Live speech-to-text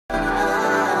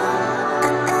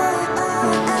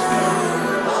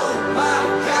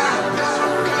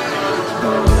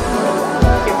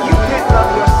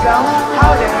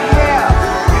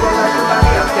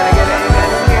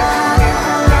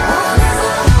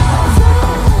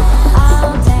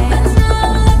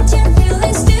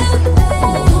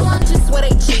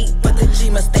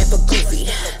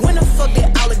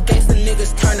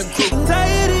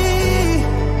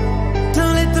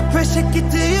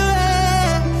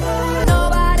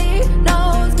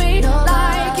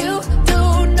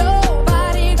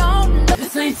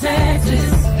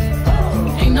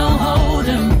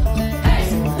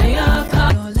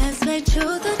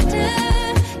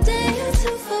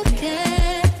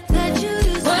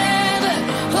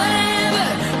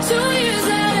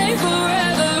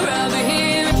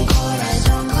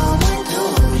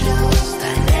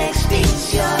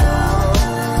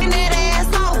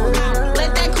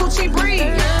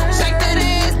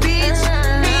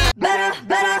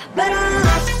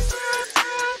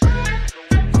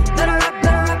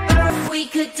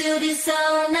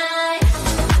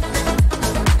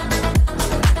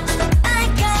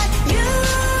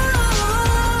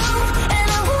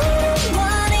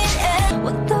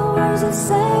people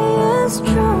say is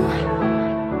true.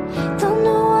 Don't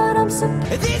know what I'm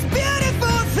supposed. These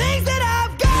beautiful things that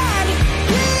I've got,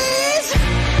 please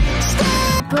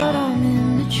stop. But I'm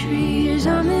in the trees,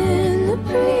 I'm in the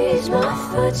breeze, my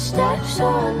footsteps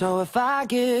on. So if I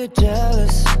get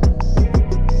jealous,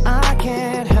 I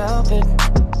can't help it.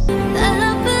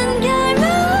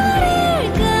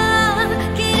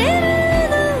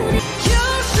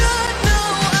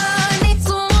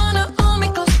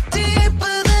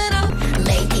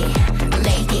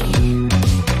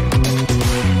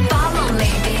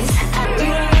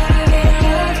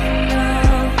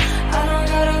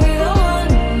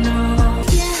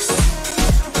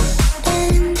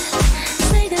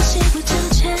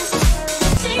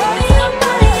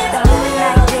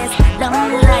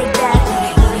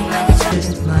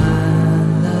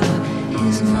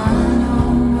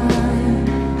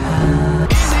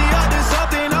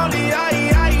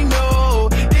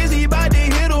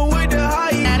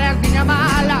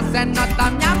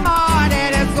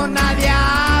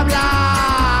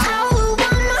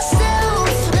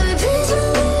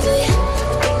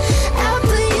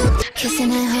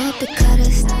 Kissing, I hope it cut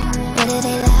us. Whether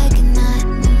they